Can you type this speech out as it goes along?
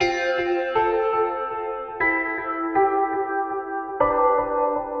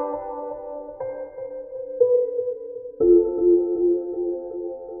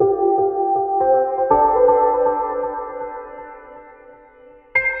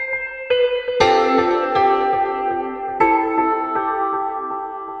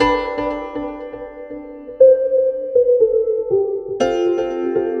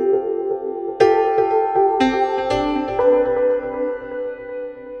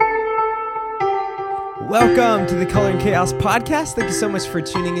Welcome to the Color and Chaos podcast. Thank you so much for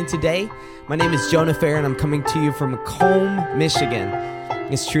tuning in today. My name is Jonah Fair, and I'm coming to you from Macomb, Michigan.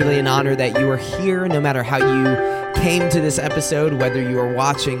 It's truly an honor that you are here, no matter how you came to this episode, whether you are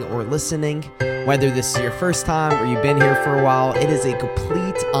watching or listening, whether this is your first time or you've been here for a while. It is a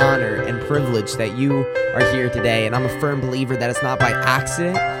complete honor and privilege that you are here today, and I'm a firm believer that it's not by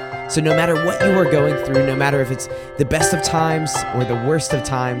accident. So no matter what you are going through, no matter if it's the best of times or the worst of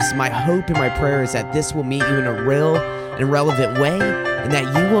times, my hope and my prayer is that this will meet you in a real and relevant way, and that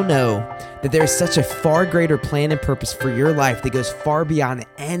you will know that there is such a far greater plan and purpose for your life that goes far beyond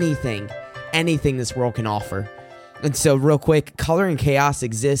anything this world can offer. And so real quick, Color and Chaos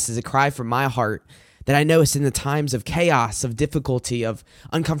exists as a cry from my heart that I know it's in the times of chaos, of difficulty, of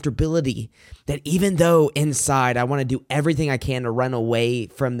uncomfortability, that even though inside I want to do everything I can to run away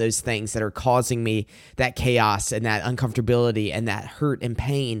from those things that are causing me that chaos and that uncomfortability and that hurt and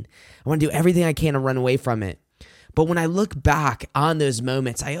pain, I want to do everything I can to run away from it. But when I look back on those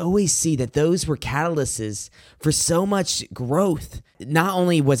moments, I always see that those were catalysts for so much growth. Not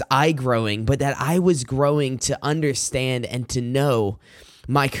only was I growing, but that I was growing to understand and to know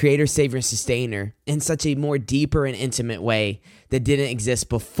my Creator, Savior, and Sustainer in such a more deeper and intimate way that didn't exist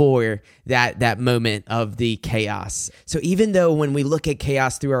before that moment of the chaos. So even though when we look at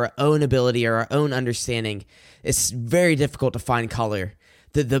chaos through our own ability or our own understanding, it's very difficult to find color.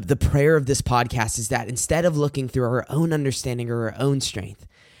 The prayer of this podcast is that instead of looking through our own understanding or our own strength,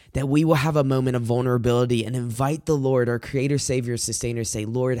 that we will have a moment of vulnerability and invite the Lord, our Creator, Savior, Sustainer, say,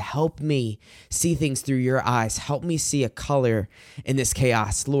 Lord, help me see things through your eyes. Help me see a color in this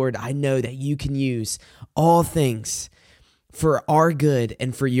chaos. Lord, I know that you can use all things for our good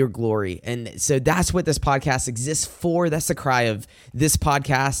and for your glory. And so that's what this podcast exists for. That's the cry of this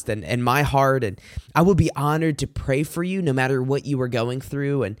podcast and my heart. And I will be honored to pray for you no matter what you are going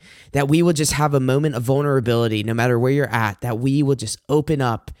through, and that we will just have a moment of vulnerability no matter where you're at, that we will just open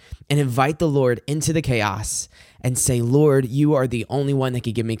up and invite the Lord into the chaos and say, Lord, you are the only one that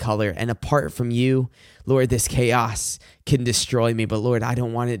can give me color. And apart from you, Lord, this chaos can destroy me. But Lord, I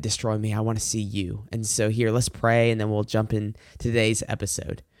don't want it to destroy me. I want to see you. And so here, let's pray, and then we'll jump in today's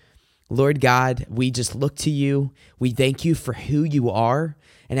episode. Lord God, we just look to you. We thank you for who you are.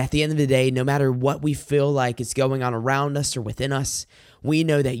 And at the end of the day, no matter what we feel like is going on around us or within us, we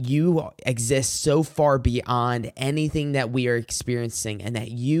know that you exist so far beyond anything that we are experiencing, and that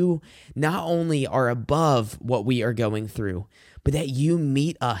you not only are above what we are going through, but that you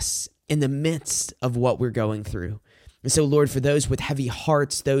meet us in the midst of what we're going through. And so, Lord, for those with heavy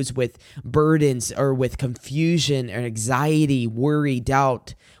hearts, those with burdens or with confusion or anxiety, worry,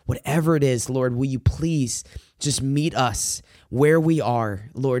 doubt, whatever it is, Lord, will you please just meet us where we are,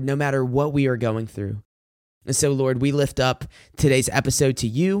 Lord, no matter what we are going through. And so, Lord, we lift up today's episode to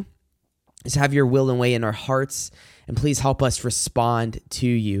you. Just have your will and way in our hearts, and please help us respond to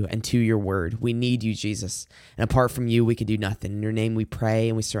you and to your word. We need you, Jesus. And apart from you, we can do nothing. In your name we pray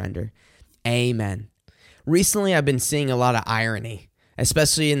and we surrender. Amen. Recently, I've been seeing a lot of irony,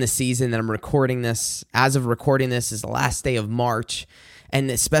 especially in the season that I'm recording this. As of recording this is the last day of March, and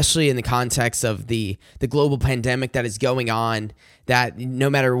especially in the context of the global pandemic that is going on, that no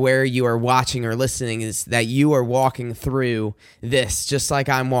matter where you are watching or listening, is that you are walking through this just like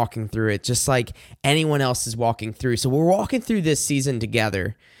I'm walking through it, just like anyone else is walking through. So we're walking through this season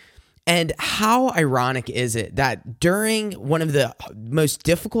together. And how ironic is it that during one of the most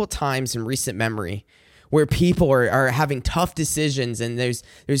difficult times in recent memory, where people are having tough decisions, and there's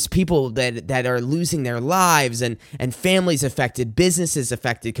people that are losing their lives, and families affected, businesses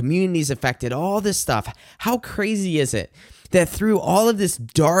affected, communities affected, all this stuff. How crazy is it that through all of this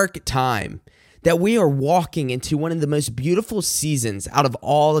dark time that we are walking into one of the most beautiful seasons out of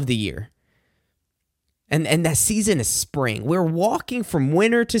all of the year? And that season is spring. We're walking from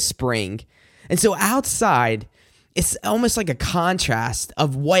winter to spring. And so outside, it's almost like a contrast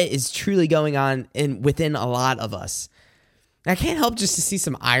of what is truly going on within a lot of us. And I can't help just to see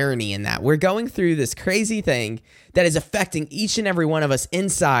some irony in that. We're going through this crazy thing that is affecting each and every one of us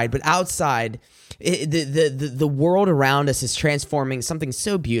inside, but outside, the world around us is transforming something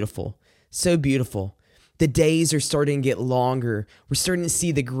so beautiful, so beautiful. The days are starting to get longer. We're starting to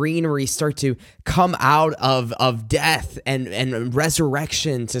see the greenery start to come out of death and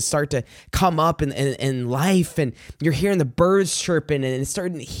resurrection, to start to come up in life. And you're hearing the birds chirping, and it's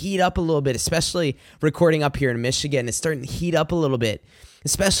starting to heat up a little bit, especially recording up here in Michigan. It's starting to heat up a little bit,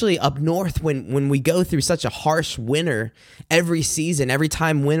 especially up north when we go through such a harsh winter every season. Every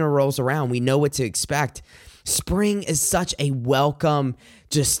time winter rolls around, we know what to expect. Spring is such a welcome,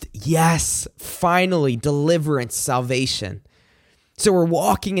 just yes, finally, deliverance, salvation. So we're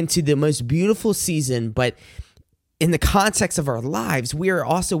walking into the most beautiful season, but in the context of our lives, we are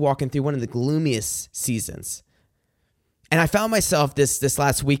also walking through one of the gloomiest seasons. And I found myself this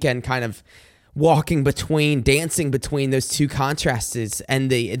last weekend kind of dancing between those two contrasts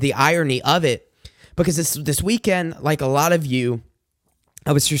and the irony of it. Because this weekend, like a lot of you,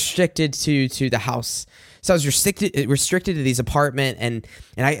 I was restricted to the house. So I was restricted to these apartment, and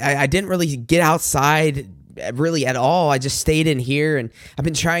I didn't really get outside really at all. I just stayed in here, and I've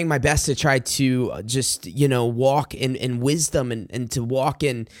been trying my best to try to just, walk in wisdom and to walk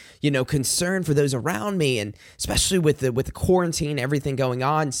in, concern for those around me, and especially with the quarantine, everything going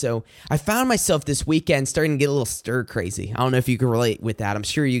on. So I found myself this weekend starting to get a little stir crazy. I don't know if you can relate with that. I'm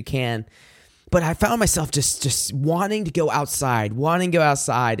sure you can. But I found myself just wanting to go outside.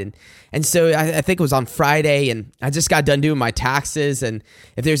 And so I think it was on Friday, and I just got done doing my taxes. And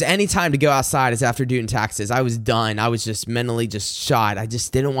if there's any time to go outside, it's after doing taxes. I was done. I was just mentally just shot. I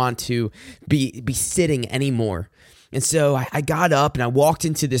just didn't want to be sitting anymore. And so I got up and I walked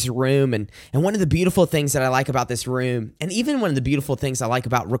into this room, and one of the beautiful things that I like about this room, and even one of the beautiful things I like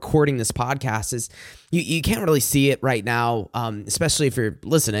about recording this podcast, is you can't really see it right now, especially if you're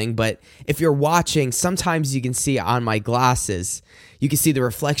listening, but if you're watching, sometimes you can see on my glasses, you can see the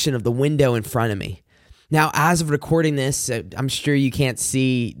reflection of the window in front of me. Now, as of recording this, I'm sure you can't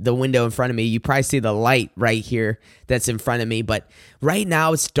see the window in front of me. You probably see the light right here that's in front of me. But right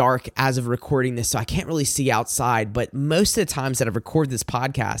now it's dark as of recording this, so I can't really see outside. But most of the times that I've recorded this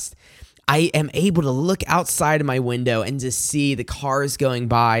podcast, I am able to look outside of my window and to see the cars going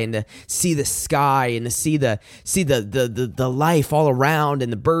by, and to see the sky, and to see the life all around,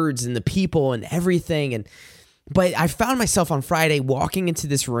 and the birds and the people and everything. But I found myself on Friday walking into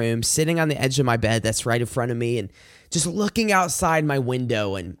this room, sitting on the edge of my bed that's right in front of me, and just looking outside my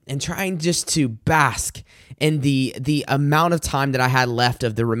window and trying just to bask in the amount of time that I had left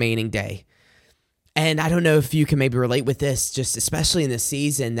of the remaining day. And I don't know if you can maybe relate with this, just especially in this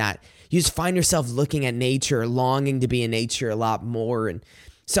season, that you just find yourself looking at nature, longing to be in nature a lot more. And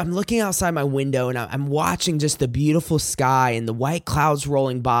so I'm looking outside my window, and I'm watching just the beautiful sky and the white clouds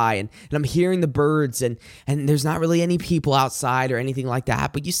rolling by, and I'm hearing the birds, and there's not really any people outside or anything like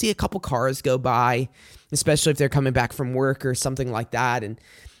that, but you see a couple cars go by, especially if they're coming back from work or something like that.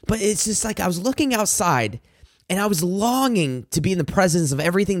 But it's just like I was looking outside, and I was longing to be in the presence of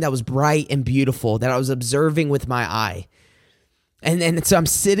everything that was bright and beautiful that I was observing with my eye. And so I'm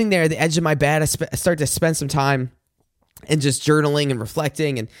sitting there at the edge of my bed. I start to spend some time and just journaling and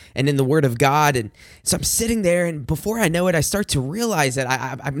reflecting and in the Word of God. And so I'm sitting there, and before I know it, I start to realize that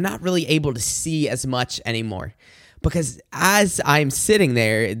I'm not really able to see as much anymore, because as I'm sitting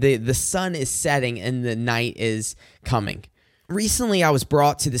there, the sun is setting and the night is coming. Recently, I was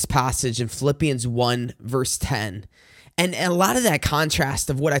brought to this passage in Philippians 1, verse 10. And a lot of that contrast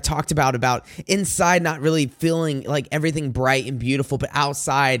of what I talked about inside not really feeling like everything bright and beautiful, but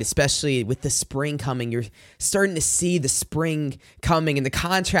outside, especially with the spring coming, you're starting to see the spring coming, and the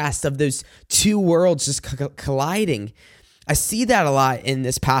contrast of those two worlds just colliding. I see that a lot in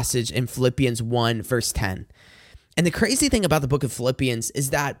this passage in Philippians 1, verse 10. And the crazy thing about the book of Philippians is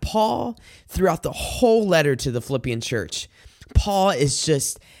that Paul, throughout the whole letter to the Philippian church, Paul is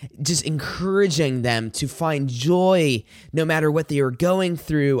just encouraging them to find joy no matter what they are going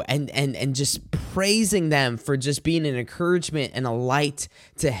through, and just praising them for just being an encouragement and a light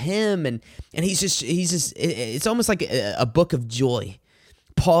to him. And he's just it's almost like a book of joy.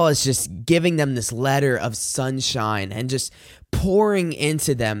 Paul is just giving them this letter of sunshine and just pouring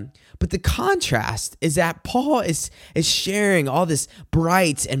into them. But the contrast is that Paul is sharing all this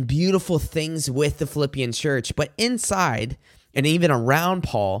bright and beautiful things with the Philippian church, but inside and even around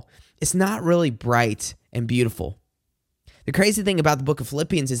Paul, it's not really bright and beautiful. The crazy thing about the book of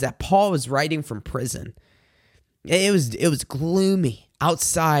Philippians is that Paul was writing from prison. It was gloomy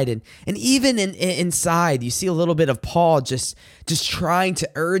outside, and even inside, you see a little bit of Paul just trying to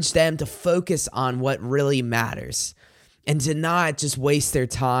urge them to focus on what really matters, and to not just waste their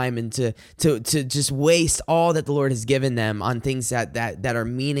time, and to just waste all that the Lord has given them on things that are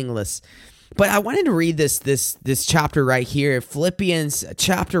meaningless. But I wanted to read this chapter right here, Philippians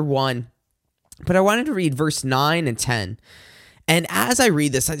chapter 1, but I wanted to read verse 9 and 10. And as I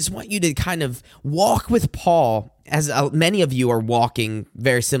read this, I just want you to kind of walk with Paul, as many of you are walking,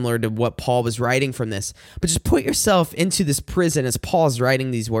 very similar to what Paul was writing from this. But just put yourself into this prison as Paul's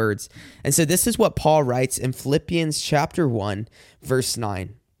writing these words. And so this is what Paul writes in Philippians chapter 1, verse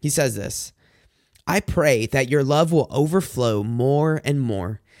 9. He says this: "I pray that your love will overflow more and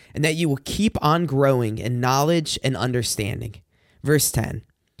more, and that you will keep on growing in knowledge and understanding." Verse 10.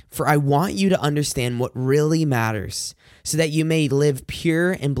 For I want you to understand what really matters, so that you may live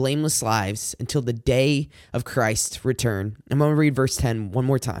pure and blameless lives until the day of Christ's return. I'm going to read verse 10 one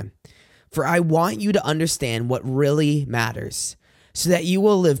more time. For I want you to understand what really matters, so that you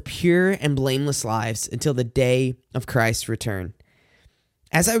will live pure and blameless lives until the day of Christ's return.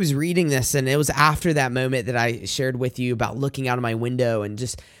 As I was reading this, and it was after that moment that I shared with you about looking out of my window and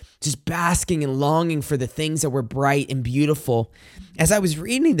just basking and longing for the things that were bright and beautiful. As I was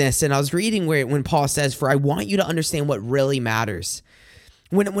reading this, and I was reading when Paul says, for I want you to understand what really matters.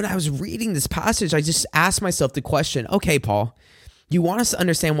 When I was reading this passage, I just asked myself the question, okay, Paul, you want us to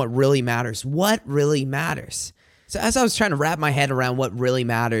understand what really matters. What really matters? So as I was trying to wrap my head around what really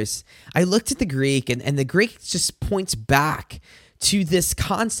matters, I looked at the Greek, and the Greek just points back to this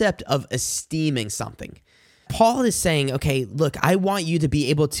concept of esteeming something. Paul is saying, okay, look, I want you to be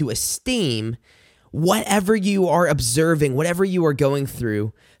able to esteem whatever you are observing, whatever you are going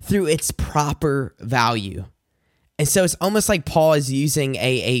through its proper value. And so it's almost like Paul is using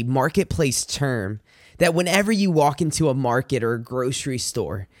a marketplace term that whenever you walk into a market or a grocery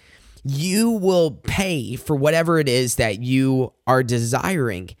store, you will pay for whatever it is that you are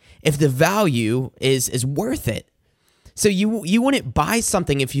desiring if the value is worth it. So you wouldn't buy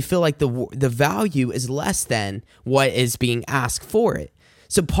something if you feel like the value is less than what is being asked for it.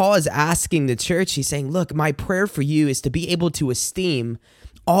 So Paul is asking the church, he's saying, look, my prayer for you is to be able to esteem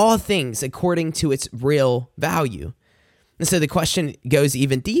all things according to its real value. And so the question goes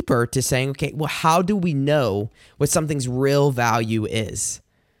even deeper to saying, okay, well, how do we know what something's real value is?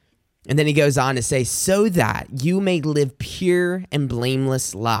 And then he goes on to say, so that you may live pure and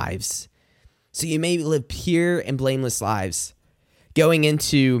blameless lives. So you may live pure and blameless lives. Going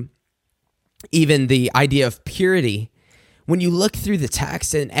into even the idea of purity, when you look through the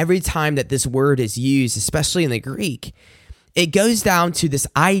text and every time that this word is used, especially in the Greek, it goes down to this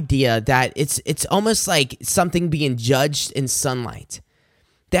idea that it's almost like something being judged in sunlight.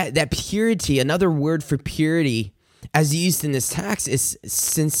 That purity, another word for purity as used in this text, is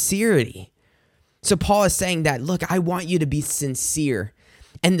sincerity. So Paul is saying that, look, I want you to be sincere.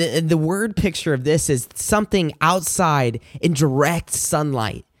 And the word picture of this is something outside in direct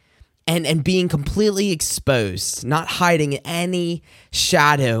sunlight and being completely exposed, not hiding any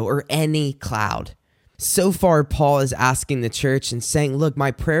shadow or any cloud. So far, Paul is asking the church and saying, look, my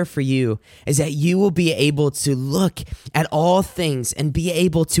prayer for you is that you will be able to look at all things and be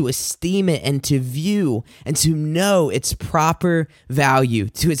able to esteem it and to view and to know its proper value,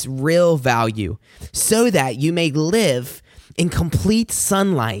 to its real value, so that you may live in complete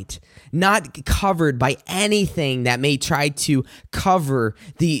sunlight, not covered by anything that may try to cover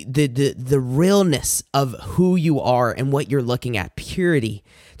the realness of who you are and what you're looking at. Purity,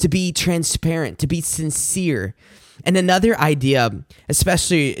 to be transparent, to be sincere. And another idea,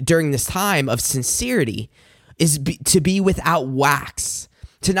 especially during this time of sincerity, is to be without wax,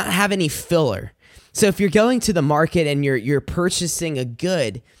 to not have any filler. So if you're going to the market and you're purchasing a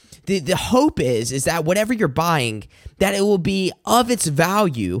good, the hope is that whatever you're buying, that it will be of its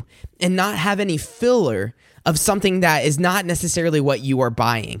value and not have any filler of something that is not necessarily what you are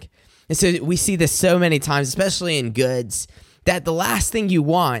buying. And so we see this so many times, especially in goods, that the last thing you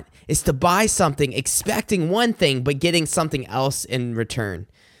want is to buy something expecting one thing but getting something else in return.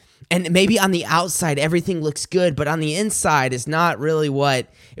 And maybe on the outside everything looks good, but on the inside is not really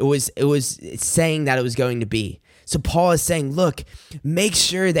what it was saying that it was going to be. So Paul is saying, look, make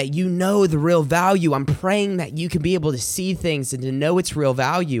sure that you know the real value. I'm praying that you can be able to see things and to know its real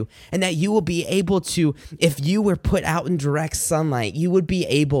value, and that you will be able to, if you were put out in direct sunlight, you would be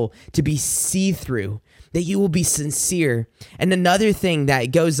able to be see-through, that you will be sincere. And another thing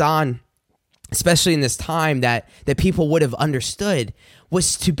that goes on, especially in this time, that people would have understood,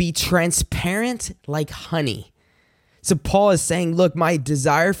 was to be transparent like honey. So Paul is saying, look, my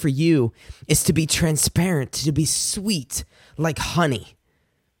desire for you is to be transparent, to be sweet like honey.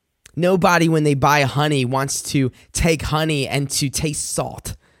 Nobody, when they buy honey, wants to take honey and to taste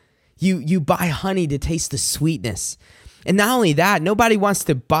salt. You buy honey to taste the sweetness. And not only that, nobody wants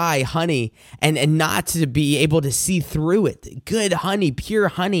to buy honey and not to be able to see through it. Good honey, pure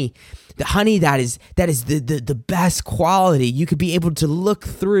honey, the honey that is the best quality. You could be able to look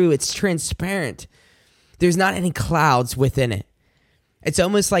through. It's transparent. There's not any clouds within it. It's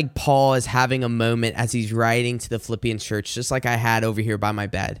almost like Paul is having a moment as he's writing to the Philippian church, just like I had over here by my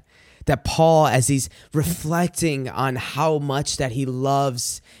bed. That Paul, as he's reflecting on how much that he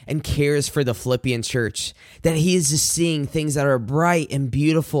loves and cares for the Philippian church, that he is just seeing things that are bright and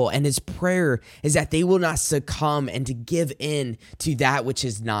beautiful, and his prayer is that they will not succumb and to give in to that which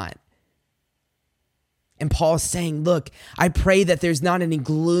is not. And Paul's saying, look, I pray that there's not any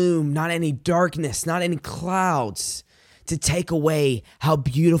gloom, not any darkness, not any clouds to take away how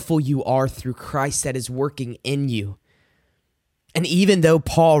beautiful you are through Christ that is working in you. And even though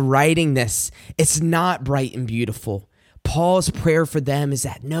Paul writing this, it's not bright and beautiful, Paul's prayer for them is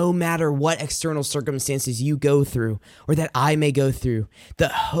that no matter what external circumstances you go through or that I may go through, the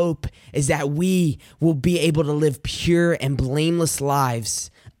hope is that we will be able to live pure and blameless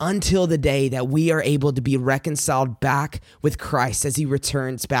lives until the day that we are able to be reconciled back with Christ as he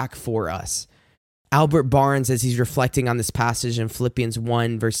returns back for us. Albert Barnes, as he's reflecting on this passage in Philippians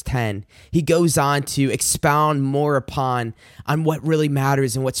 1, verse 10, he goes on to expound more upon what really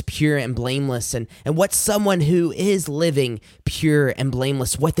matters and what's pure and blameless and what someone who is living pure and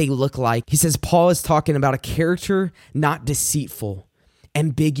blameless, what they look like. He says Paul is talking about a character not deceitful,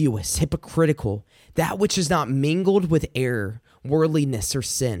 ambiguous, hypocritical, that which is not mingled with error, worldliness, or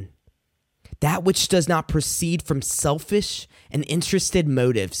sin, that which does not proceed from selfish and interested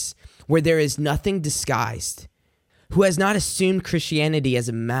motives, where there is nothing disguised, who has not assumed Christianity as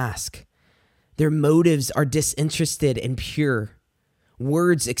a mask. Their motives are disinterested and pure.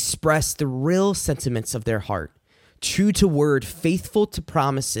 Words express the real sentiments of their heart, true to word, faithful to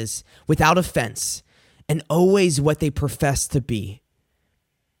promises, without offense, and always what they profess to be.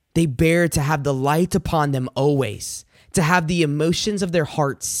 They bear to have the light upon them always, to have the emotions of their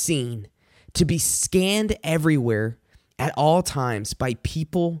hearts seen, to be scanned everywhere at all times by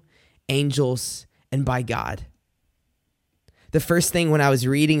people, angels, and by God. The first thing when I was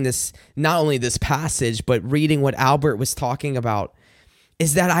reading this, not only this passage, but reading what Albert was talking about,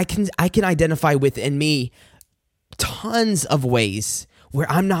 is that I can identify within me tons of ways where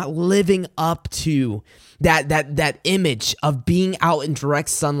I'm not living up to that image of being out in direct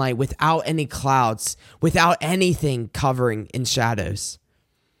sunlight without any clouds, without anything covering in shadows.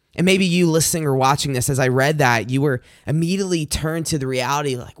 And maybe you listening or watching this, as I read that, you were immediately turned to the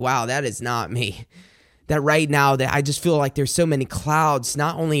reality like, wow, that is not me. That right now that I just feel like there's so many clouds,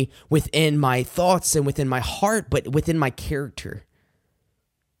 not only within my thoughts and within my heart, but within my character.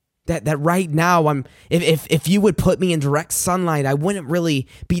 That right now if you would put me in direct sunlight, I wouldn't really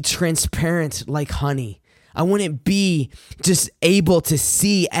be transparent like honey. I wouldn't be just able to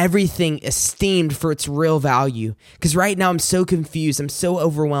see everything esteemed for its real value. Because right now I'm so confused. I'm so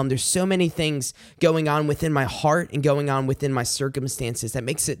overwhelmed. There's so many things going on within my heart and going on within my circumstances that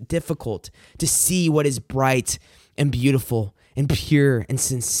makes it difficult to see what is bright and beautiful and pure and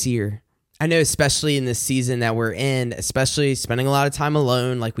sincere. I know especially in this season that we're in, especially spending a lot of time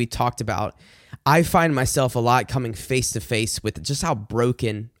alone like we talked about, I find myself a lot coming face to face with just how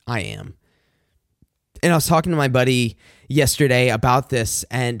broken I am. And I was talking to my buddy yesterday about this,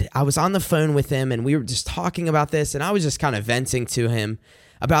 and I was on the phone with him, and we were just talking about this, and I was just kind of venting to him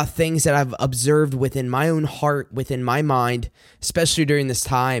about things that I've observed within my own heart, within my mind, especially during this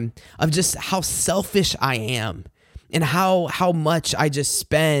time, of just how selfish I am and how much I just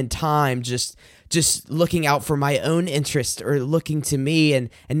spend time just looking out for my own interest or looking to me and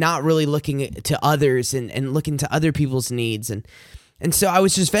not really looking to others and looking to other people's needs. And so I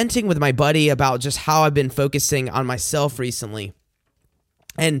was just venting with my buddy about just how I've been focusing on myself recently.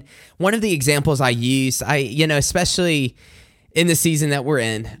 And one of the examples I use, especially in the season that we're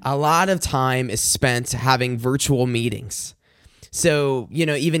in, a lot of time is spent having virtual meetings. So,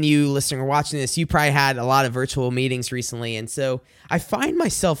 even you listening or watching this, you probably had a lot of virtual meetings recently. And so I find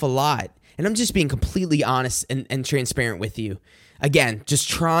myself a lot, and I'm just being completely honest and transparent with you. Again, just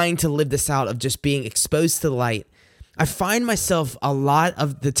trying to live this out of just being exposed to the light. I find myself a lot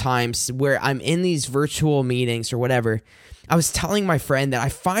of the times where I'm in these virtual meetings or whatever. I was telling my friend that I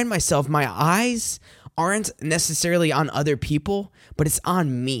find myself, my eyes aren't necessarily on other people, but it's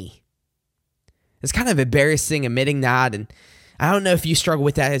on me. It's kind of embarrassing admitting that. And I don't know if you struggle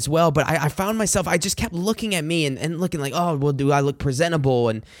with that as well, but I found myself, I just kept looking at me and looking like, oh, well, do I look presentable?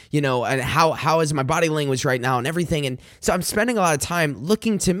 And, and how is my body language right now and everything? And so I'm spending a lot of time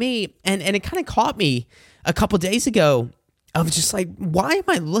looking to me, and it kind of caught me a couple days ago of just like, why am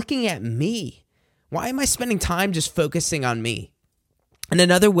I looking at me? Why am I spending time just focusing on me? And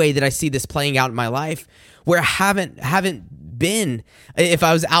another way that I see this playing out in my life, where I haven't been, if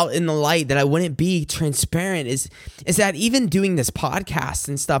I was out in the light, that I wouldn't be transparent, is that even doing this podcast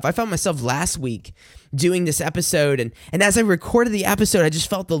and stuff, I found myself last week doing this episode, and as I recorded the episode, I just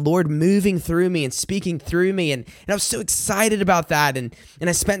felt the Lord moving through me and speaking through me, and I was so excited about that, and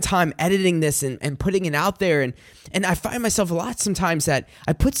I spent time editing this and putting it out there, and I find myself a lot sometimes that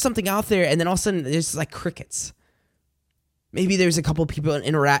I put something out there, and then all of a sudden there's like crickets. Maybe there's a couple people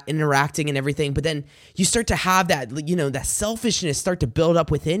interacting and everything, but then you start to have that, that selfishness start to build up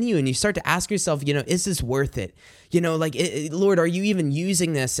within you, and you start to ask yourself, is this worth it? Lord, are you even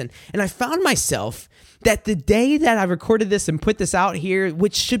using this? And I found myself that the day that I recorded this and put this out here,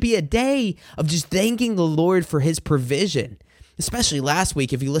 which should be a day of just thanking the Lord for his provision. Especially last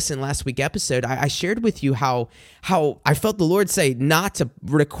week, if you listened to last week's episode, I shared with you how I felt the Lord say not to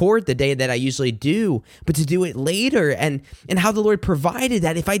record the day that I usually do, but to do it later, and how the Lord provided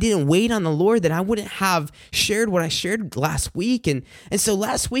that if I didn't wait on the Lord, then I wouldn't have shared what I shared last week. And so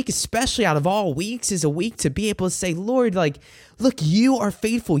last week, especially out of all weeks, is a week to be able to say, Lord, look, you are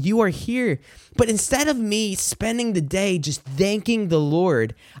faithful, you are here. But instead of me spending the day just thanking the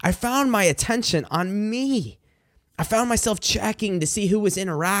Lord, I found my attention on me. I found myself checking to see who was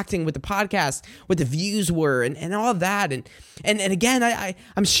interacting with the podcast, what the views were, and all of that. And again,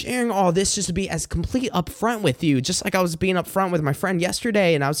 I'm sharing all this just to be as complete upfront with you, just like I was being upfront with my friend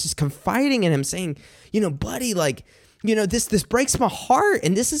yesterday, and I was just confiding in him, saying, buddy, this breaks my heart,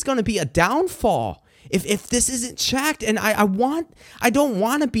 and this is going to be a downfall if this isn't checked. And I don't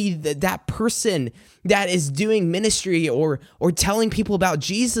want to be that person that is doing ministry or telling people about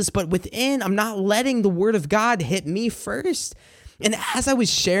Jesus, but within, I'm not letting the word of God hit me first. And as I was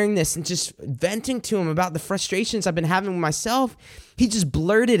sharing this and just venting to him about the frustrations I've been having with myself, he just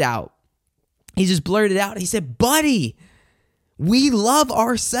blurted out. He said, buddy, we love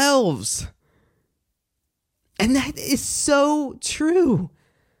ourselves. And that is so true.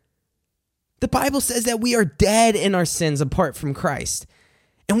 The Bible says that we are dead in our sins apart from Christ.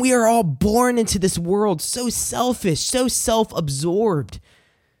 And we are all born into this world so selfish, so self-absorbed.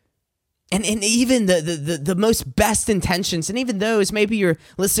 And even the most best intentions, and even those, maybe you're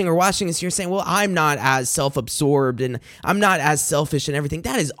listening or watching this, you're saying, well, I'm not as self-absorbed and I'm not as selfish and everything.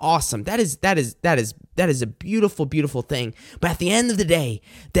 That is awesome. That is a beautiful, beautiful thing. But at the end of the day,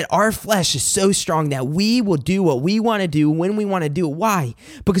 that our flesh is so strong that we will do what we want to do when we want to do it. Why?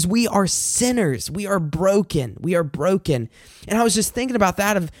 Because we are sinners. We are broken. And I was just thinking about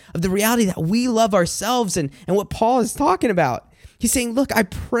that, of the reality that we love ourselves and what Paul is talking about. He's saying, look, I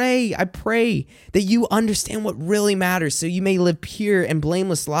pray that you understand what really matters so you may live pure and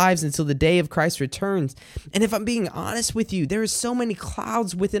blameless lives until the day of Christ returns. And if I'm being honest with you, there are so many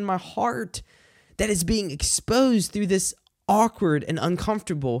clouds within my heart that is being exposed through this awkward and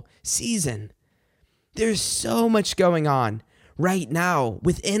uncomfortable season. There's so much going on right now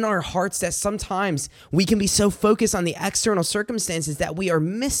within our hearts that sometimes we can be so focused on the external circumstances that we are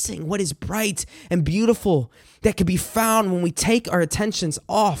missing what is bright and beautiful that can be found when we take our attentions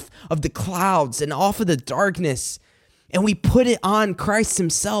off of the clouds and off of the darkness and we put it on Christ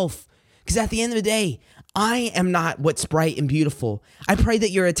himself. Because at the end of the day, I am not what's bright and beautiful. I pray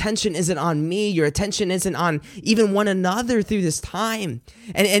that your attention isn't on me. Your attention isn't on even one another through this time.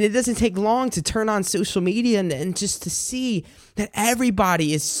 And it doesn't take long to turn on social media and just to see that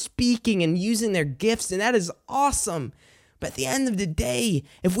everybody is speaking and using their gifts. And that is awesome. But at the end of the day,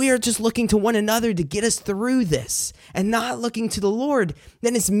 if we are just looking to one another to get us through this and not looking to the Lord,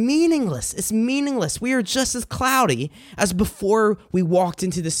 then it's meaningless. It's meaningless. We are just as cloudy as before we walked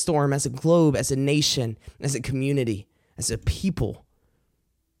into the storm, as a globe, as a nation, as a community, as a people.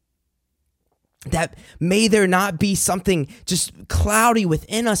 That may there not be something just cloudy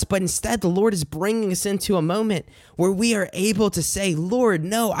within us, but instead the Lord is bringing us into a moment where we are able to say, Lord,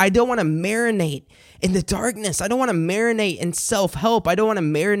 no, I don't want to marinate in the darkness. I don't want to marinate in self-help. I don't want to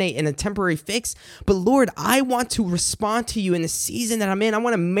marinate in a temporary fix. But Lord, I want to respond to you in the season that I'm in. I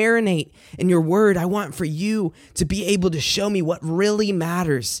want to marinate in your word. I want for you to be able to show me what really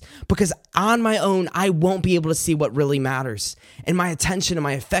matters, because on my own, I won't be able to see what really matters. And my attention and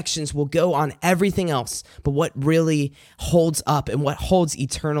my affections will go on everything else but what really holds up and what holds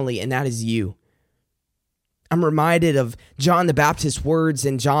eternally, and that is you. I'm reminded of John the Baptist's words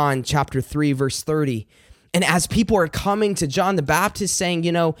in John chapter 3, verse 30. And as people are coming to John the Baptist saying,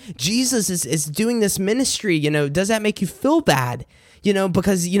 Jesus is doing this ministry, does that make you feel bad?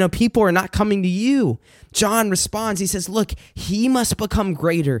 Because, people are not coming to you. John responds, he says, look, he must become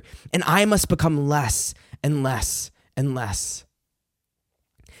greater and I must become less and less and less.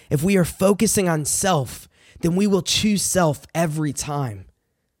 If we are focusing on self, then we will choose self every time.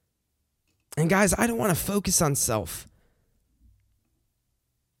 And guys, I don't want to focus on self.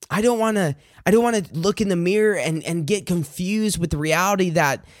 I don't want to look in the mirror and get confused with the reality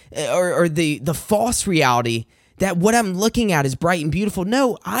that, or the false reality that what I'm looking at is bright and beautiful.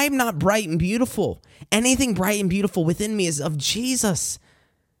 No, I'm not bright and beautiful. Anything bright and beautiful within me is of Jesus.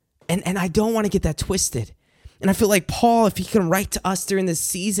 And I don't want to get that twisted. And I feel like Paul, if he can write to us during this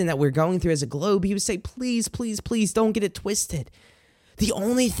season that we're going through as a globe, he would say, please, please, please don't get it twisted. The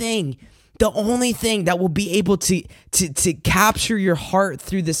only thing that will be able to capture your heart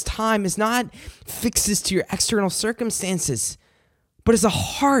through this time is not fixes to your external circumstances, but is a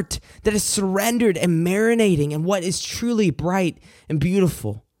heart that is surrendered and marinating in what is truly bright and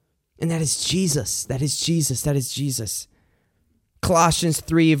beautiful. And that is Jesus. That is Jesus. That is Jesus. Colossians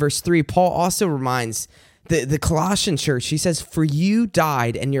 3, verse 3, Paul also reminds the Colossian church, he says, for you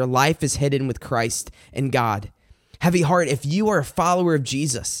died and your life is hidden with Christ in God. Heavy heart, if you are a follower of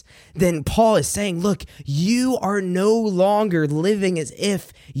Jesus, then Paul is saying, look, you are no longer living as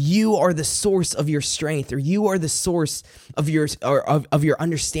if you are the source of your strength or you are the source of your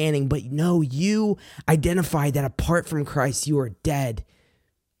understanding, but no, you identify that apart from Christ, you are dead.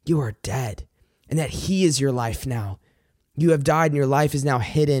 You are dead, and that he is your life now. You have died and your life is now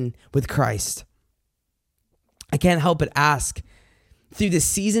hidden with Christ. I can't help but ask, through the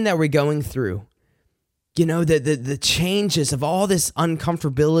season that we're going through, you know, the changes of all this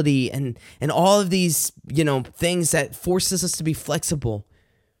uncomfortability and all of these, you know, things that forces us to be flexible.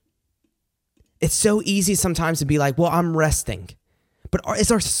 It's so easy sometimes to be like, well, I'm resting. But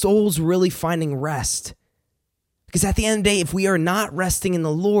is our souls really finding rest? Because at the end of the day, if we are not resting in the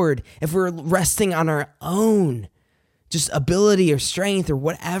Lord, if we're resting on our own just ability or strength or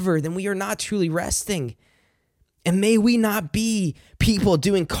whatever, then we are not truly resting. And may we not be people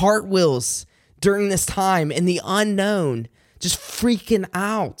doing cartwheels during this time in the unknown, just freaking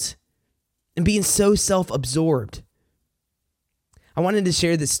out and being so self-absorbed. I wanted to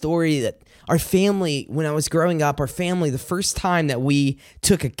share this story that our family, when I was growing up, the first time that we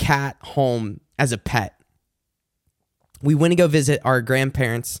took a cat home as a pet, we went to go visit our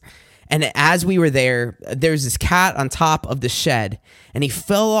grandparents. And as we were there was this cat on top of the shed, and he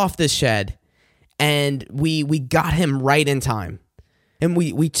fell off the shed, and we got him right in time. And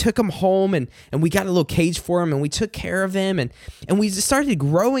we took him home and we got a little cage for him and we took care of him and we just started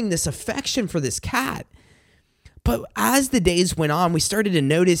growing this affection for this cat. But as the days went on, we started to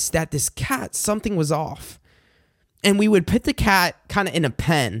notice that this cat, something was off. And we would put the cat kind of in a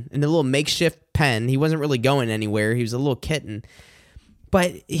pen, in a little makeshift pen. He wasn't really going anywhere. He was a little kitten.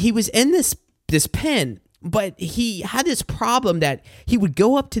 But he was in this pen, but he had this problem that he would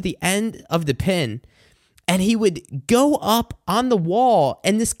go up to the end of the pen and he would go up on the wall,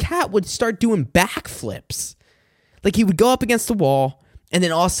 and this cat would start doing backflips. Like he would go up against the wall and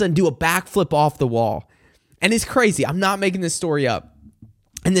then all of a sudden do a backflip off the wall. And it's crazy. I'm not making this story up.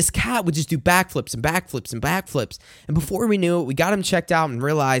 And this cat would just do backflips and backflips and backflips. And before we knew it, we got him checked out and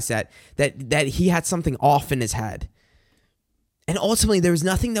realized that he had something off in his head. And ultimately, there was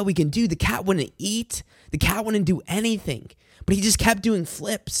nothing that we can do. The cat wouldn't eat. The cat wouldn't do anything. But he just kept doing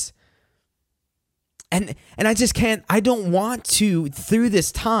flips. And I don't want to, through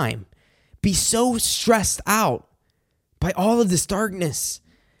this time, be so stressed out by all of this darkness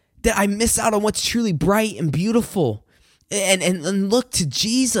that I miss out on what's truly bright and beautiful and look to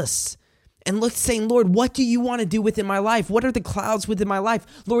Jesus and look saying, Lord, what do you want to do within my life? What are the clouds within my life?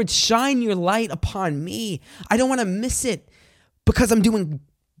 Lord, shine your light upon me. I don't want to miss it because I'm doing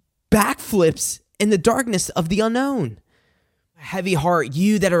backflips in the darkness of the unknown. Heavy heart,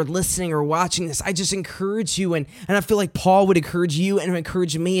 you that are listening or watching this, I just encourage you, and I feel like Paul would encourage you and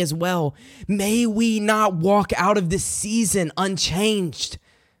encourage me as well. May we not walk out of this season unchanged.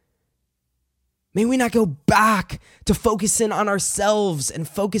 May we not go back to focusing on ourselves and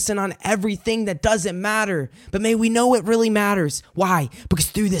focusing on everything that doesn't matter, but may we know what really matters. Why? Because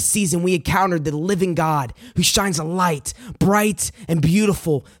through this season, we encountered the living God who shines a light, bright and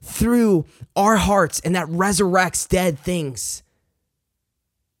beautiful, through our hearts, and that resurrects dead things.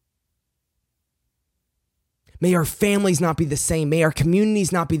 May our families not be the same. May our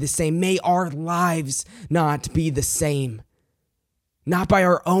communities not be the same. May our lives not be the same. Not by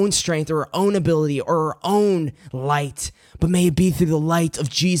our own strength or our own ability or our own light, but may it be through the light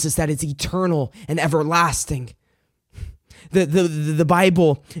of Jesus that is eternal and everlasting. The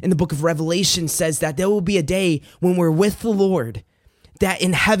Bible in the book of Revelation says that there will be a day when we're with the Lord, that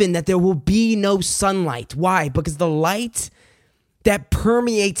in heaven that there will be no sunlight. Why? Because the light that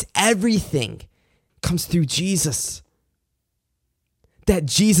permeates everything comes through Jesus. That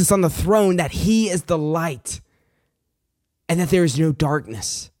Jesus on the throne, that he is the light. And that there is no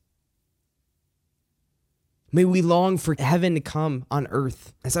darkness. May we long for heaven to come on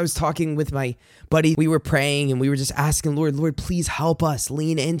earth. As I was talking with my buddy, we were praying and we were just asking, Lord, please help us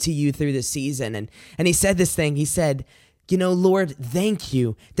lean into you through this season. And he said this thing. He said, Lord, thank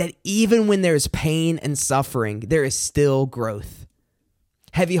you that even when there's pain and suffering, there is still growth.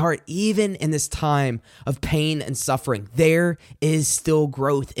 Heavy heart, even in this time of pain and suffering, there is still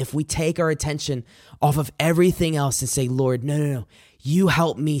growth. If we take our attention off of everything else and say, Lord, no. You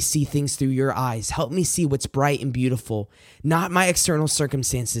help me see things through your eyes. Help me see what's bright and beautiful, not my external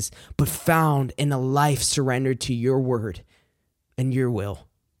circumstances, but found in a life surrendered to your word and your will.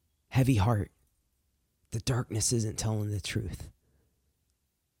 Heavy heart. The darkness isn't telling the truth.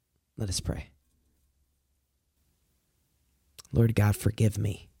 Let us pray. Lord God, forgive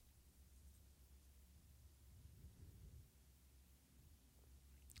me.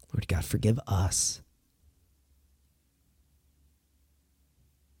 Lord God, forgive us.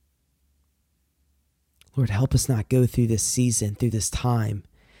 Lord, help us not go through this season, through this time,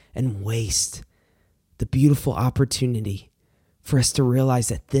 and waste the beautiful opportunity for us to realize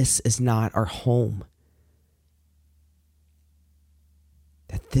that this is not our home.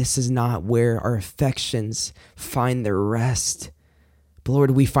 That this is not where our affections find their rest. But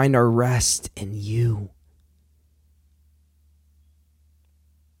Lord, we find our rest in you.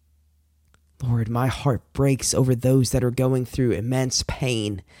 Lord, my heart breaks over those that are going through immense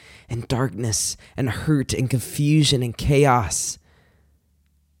pain and darkness and hurt and confusion and chaos.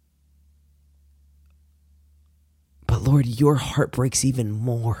 But Lord, your heart breaks even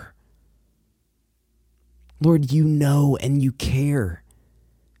more. Lord, you know and you care.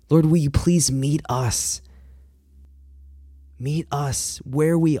 Lord, will you please meet us? Meet us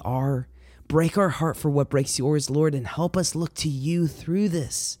where we are. Break our heart for what breaks yours, Lord, and help us look to you through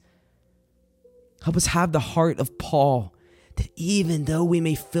this. Help us have the heart of Paul, that even though we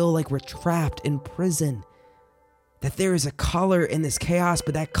may feel like we're trapped in prison, that there is a color in this chaos,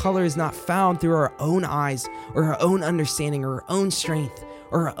 but that color is not found through our own eyes or our own understanding or our own strength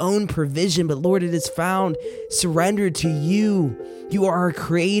or our own provision, but Lord, it is found surrendered to you. You are our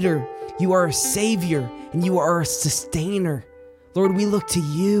creator, you are our savior, and you are our sustainer. Lord, we look to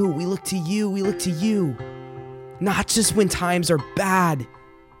you, we look to you, we look to you. Not just when times are bad,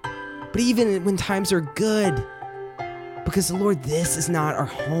 but even when times are good. Because Lord, this is not our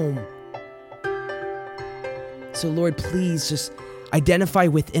home. So Lord, please just identify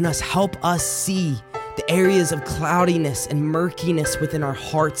within us. Help us see the areas of cloudiness and murkiness within our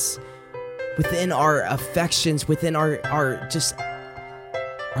hearts, within our affections, within our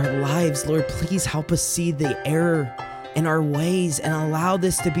lives. Lord, please help us see the error in our ways and allow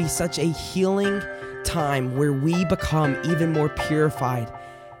this to be such a healing time where we become even more purified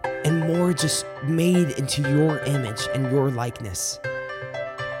and more just made into your image and your likeness.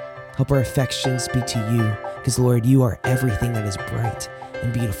 Help our affections be to you, because Lord, you are everything that is bright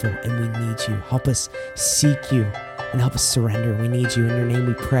and beautiful, and we need you. Help us seek you and help us surrender. We need you. In your name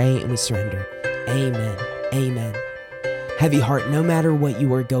we pray and we surrender. Amen. Amen. Heavy heart, no matter what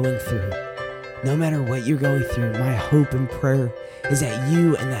you are going through, no matter what you're going through, my hope and prayer is that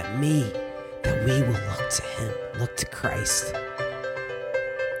you and that me, that we will look to him, look to Christ.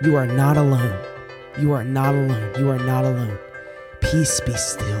 You are not alone. You are not alone. You are not alone. Peace be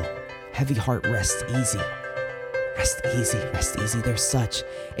still. Heavy heart, rest easy. Rest easy. Rest easy. There's such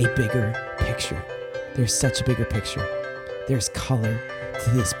a bigger picture. There's such a bigger picture. There's color to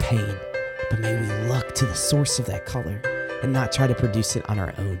this pain. But may we look to the source of that color and not try to produce it on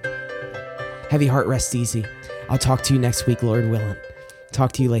our own. Heavy heart, rest easy. I'll talk to you next week, Lord willing.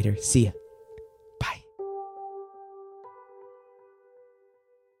 Talk to you later. See ya.